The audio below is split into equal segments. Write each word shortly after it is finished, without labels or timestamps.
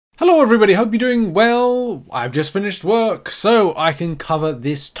Hello everybody, hope you're doing well. I've just finished work, so I can cover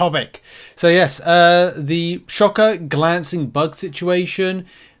this topic. So yes, the Shocker glancing bug situation.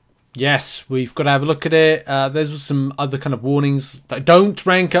 Yes, we've got to have a look at it. There's some other kind of warnings. Like, don't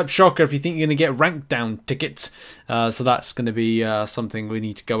rank up Shocker if you think you're going to get ranked down tickets. So that's going to be something we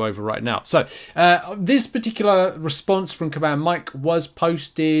need to go over right now. So this particular response from Command Mike was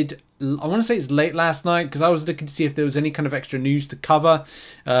posted, I want to say it's late last night, because I was looking to see if there was any kind of extra news to cover.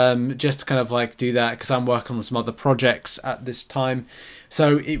 Just to kind of like do that, because I'm working on some other projects at this time.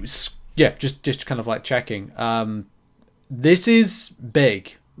 So it was, yeah, just kind of like checking. This is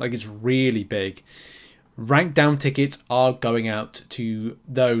big. Like, it's really big. Ranked down tickets are going out to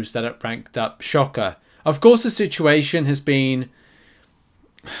those that are ranked up Shocker. Of course, the situation has been,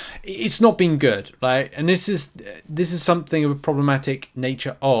 it's not been good, right? And this is something of a problematic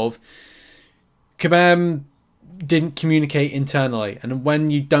nature of Kabam didn't communicate internally, and when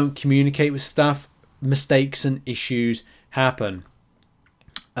you don't communicate with stuff, mistakes and issues happen.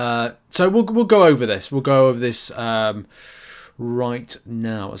 So we'll go over this. We'll go over this right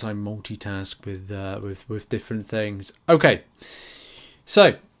now as I multitask with different things. Okay,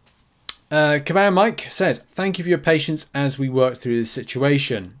 so Command Mike says, thank you for your patience as we work through this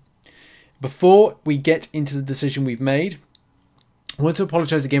situation. Before we get into the decision we've made, I want to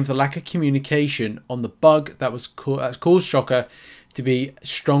apologise again for the lack of communication on the bug that was caused Shocker to be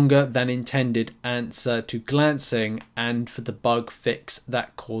stronger than intended answer to glancing, and for the bug fix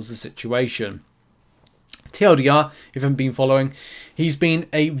that caused the situation. TLDR, if you haven't been following, he's been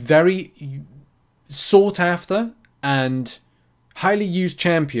a very sought after and highly used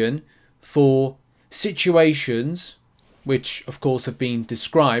champion for situations which of course have been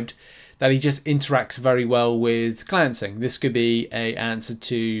described that he just interacts very well with glancing. This could be a answer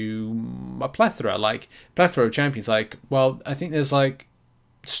to a plethora of champions. Like, well, I think there's like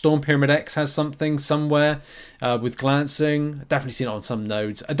Storm Pyramid X has something somewhere with glancing. I've definitely seen it on some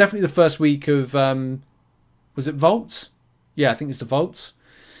nodes. Definitely the first week of was it Vaults? Yeah, I think it's the Vaults.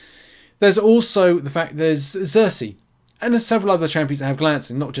 There's also the fact there's Xerxes. And there's several other champions that have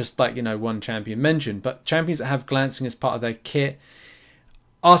glancing. Not just like, you know, one champion mentioned, but champions that have glancing as part of their kit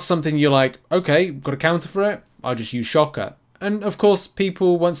are something you're like, okay, got a counter for it? I'll just use Shocker. And of course,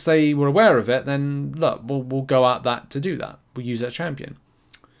 people, once they were aware of it, then look, we'll go out that to do that. We'll use that champion.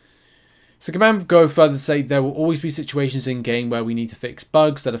 So Command go further to say there will always be situations in game where we need to fix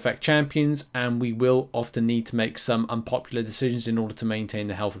bugs that affect champions, and we will often need to make some unpopular decisions in order to maintain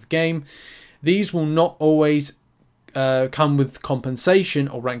the health of the game. These will not always come with compensation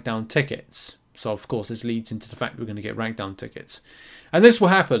or rank down tickets. So of course this leads into the fact that we're going to get rank down tickets. And this will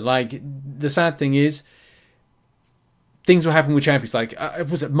happen. Like, the sad thing is, things will happen with champions like,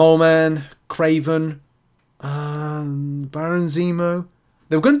 was it Moleman, Craven, Baron Zemo?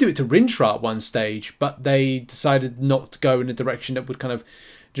 They were going to do it to Rintrah at one stage, but they decided not to go in a direction that would kind of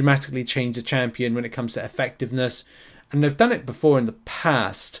dramatically change the champion when it comes to effectiveness. And they've done it before in the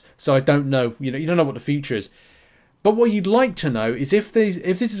past, so I don't know. You know, you don't know what the future is. But what you'd like to know is if this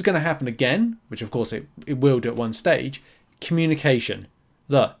is going to happen again, which of course it will do at one stage, communication.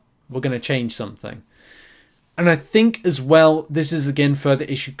 Look, we're going to change something. And I think as well, this is again further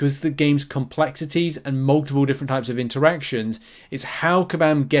issue because the game's complexities and multiple different types of interactions is how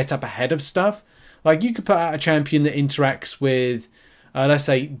Kabam get up ahead of stuff. Like, you could put out a champion that interacts with, let's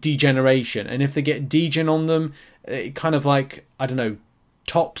say, degeneration. And if they get degen on them, it kind of like, I don't know,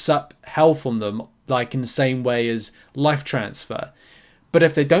 tops up health on them, like in the same way as life transfer. But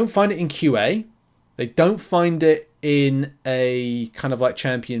if they don't find it in QA, they don't find it in a kind of like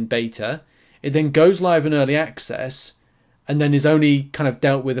champion beta, it then goes live in early access and then is only kind of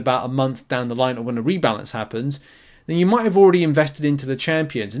dealt with about a month down the line or when a rebalance happens, then you might have already invested into the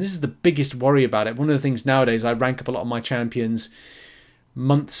champions. And this is the biggest worry about it. One of the things nowadays, I rank up a lot of my champions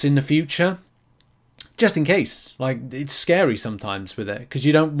months in the future, just in case. Like, it's scary sometimes with it because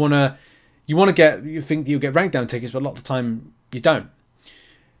you don't want to, you think that you'll get rank down tickets, but a lot of the time you don't.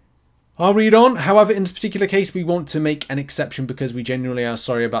 I'll read on. However, in this particular case, we want to make an exception because we genuinely are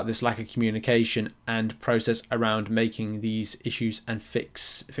sorry about this lack of communication and process around making these issues and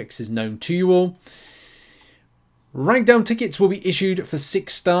fixes known to you all. Rank down tickets will be issued for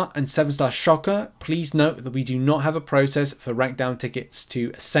 6-star and 7-star Shocker. Please note that we do not have a process for rank down tickets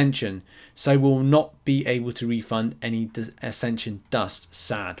to Ascension, so we will not be able to refund any Ascension dust.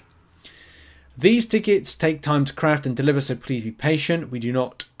 Sad. These tickets take time to craft and deliver, so please be patient. We do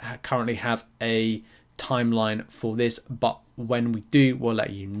not currently have a timeline for this, but when we do, we'll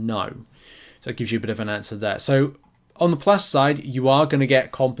let you know. So it gives you a bit of an answer there. So On the plus side, you are going to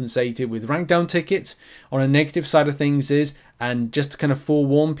get compensated with rank down tickets. On a negative side of things is And just to kind of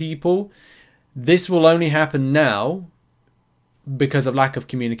forewarn people, this will only happen now because of lack of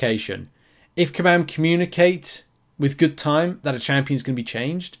communication. If Kabam communicate with good time that a champion is going to be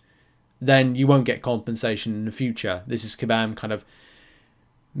changed, then you won't get compensation in the future. This is Kabam kind of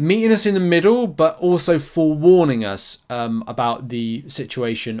meeting us in the middle, but also forewarning us about the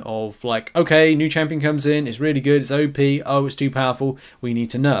situation of like, okay, new champion comes in, it's really good, it's OP, oh, it's too powerful, we need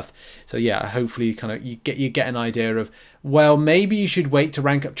to nerf. So yeah, hopefully kind of you get an idea of, well, maybe you should wait to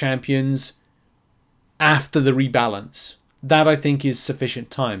rank up champions after the rebalance. That I think is sufficient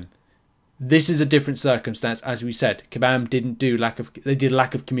time. This is a different circumstance, as we said. Kabam didn't do they did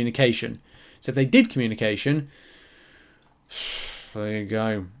lack of communication. So if they did communication, there you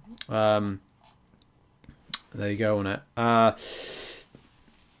go. There you go on it.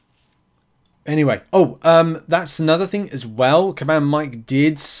 Anyway, that's another thing as well. Kabam Mike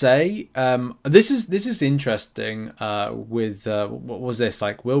did say this is interesting. With what was this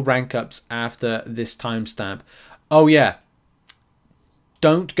like? Will rank ups after this timestamp? Oh yeah.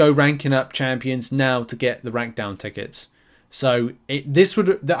 Don't go ranking up champions now to get the rank down tickets. So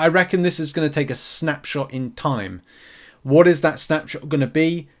I reckon this is going to take a snapshot in time. What is that snapshot going to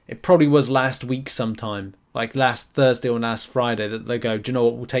be? It probably was last week sometime, like last Thursday or last Friday, that they go, do you know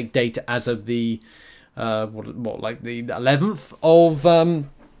what? We'll take data as of the like the 11th of the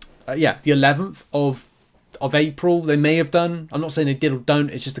 11th of April. They may have done. I'm not saying they did or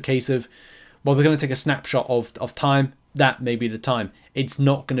don't. It's just a case of, well, they're going to take a snapshot of time. That may be the time. It's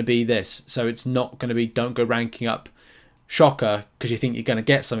not going to be this. So it's not going to be don't go ranking up Shocker because you think you're going to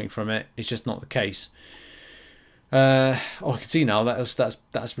get something from it. It's just not the case. I can see now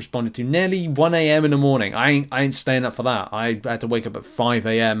that's responded to. Nearly 1 a.m. in the morning. I ain't staying up for that. I had to wake up at 5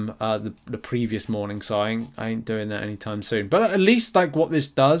 a.m. The previous morning, so I ain't doing that anytime soon. But at least like what this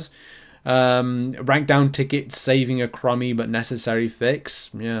does, rank down tickets, saving a crummy but necessary fix.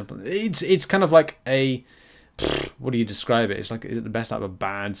 Yeah, but it's kind of like a, what do you describe it? It's like, is it the best out of a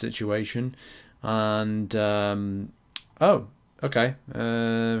bad situation? And okay.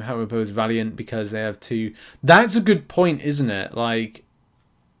 How oppose Valiant because they have two. That's a good point, isn't it? Like,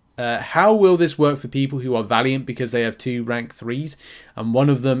 how will this work for people who are Valiant because they have two rank 3s and one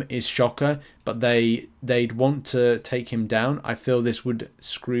of them is Shocker, but they'd want to take him down? I feel this would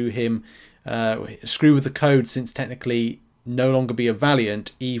screw him, screw with the code, since technically no longer be a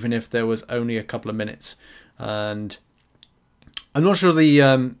Valiant, even if there was only a couple of minutes. And I'm not sure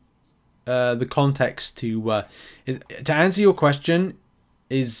the context to answer your question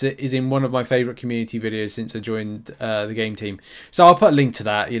is in one of my favorite community videos since I joined the game team. So I'll put a link to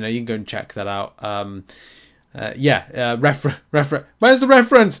that. You know, you can go and check that out. Where's the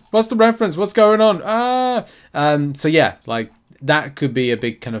reference? What's the reference? What's going on? So yeah, like that could be a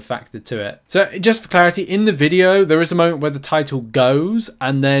big kind of factor to it. So just for clarity, in the video there is a moment where the title goes,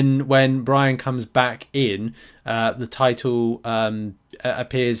 and then when Brian comes back in, the title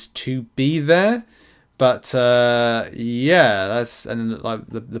appears to be there. But yeah, that's, and like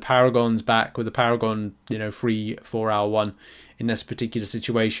the Paragon's back with the Paragon, you know, free 4-hour one in this particular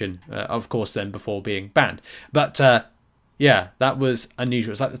situation. Of course, then before being banned. But yeah, that was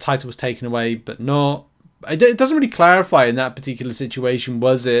unusual. It's like the title was taken away, but not. It doesn't really clarify in that particular situation.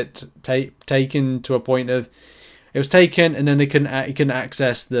 Was it taken to a point of it was taken and then it couldn't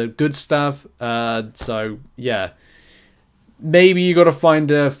access the good stuff? So yeah. Maybe you got to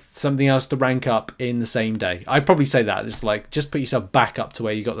find something else to rank up in the same day. I'd probably say that. It's like, just put yourself back up to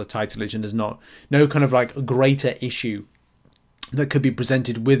where you got the titleage, and there's no kind of like a greater issue that could be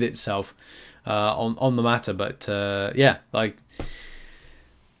presented with itself on the matter. But yeah, like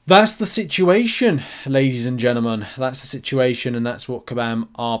that's the situation, ladies and gentlemen. That's the situation, and that's what Kabam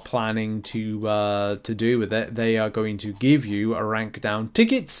are planning to do with it. They are going to give you a rank down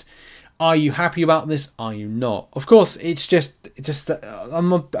tickets. Are you happy about this? Are you not? Of course, it's just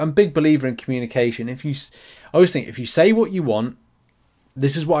I'm a big believer in communication. I always think if you say what you want,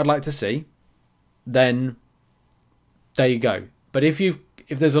 this is what I'd like to see, then there you go. But if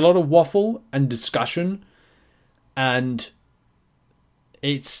there's a lot of waffle and discussion, and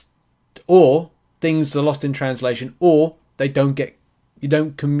or things are lost in translation, or you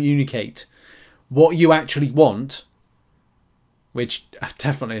don't communicate what you actually want, which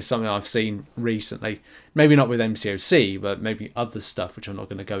definitely is something I've seen recently. Maybe not with MCOC, but maybe other stuff, which I'm not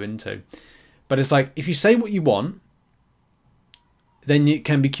going to go into. But it's like, if you say what you want, then it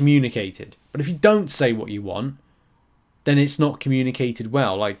can be communicated. But if you don't say what you want, then it's not communicated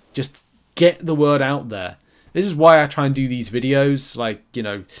well. Like, just get the word out there. This is why I try and do these videos. Like, you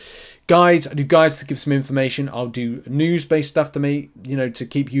know, guides. I do guides to give some information. I'll do news-based stuff to me, you know, to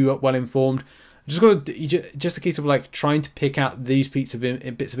keep you well informed. just a case of like trying to pick out these bits of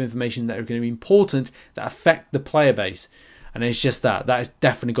information that are going to be important that affect the player base, and it's just that is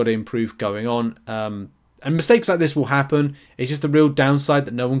definitely got to improve going on. And mistakes like this will happen. It's just a real downside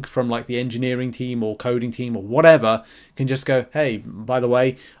that no one from like the engineering team or coding team or whatever can just go, hey, by the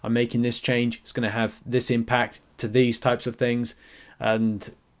way, I'm making this change. It's going to have this impact to these types of things,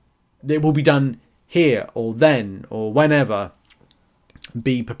 and it will be done here or then or whenever.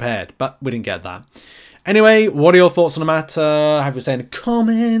 Be prepared. But we didn't get that. Anyway, what are your thoughts on the matter? Have your say in the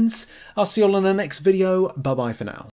comments. I'll see you all in the next video. Bye bye for now.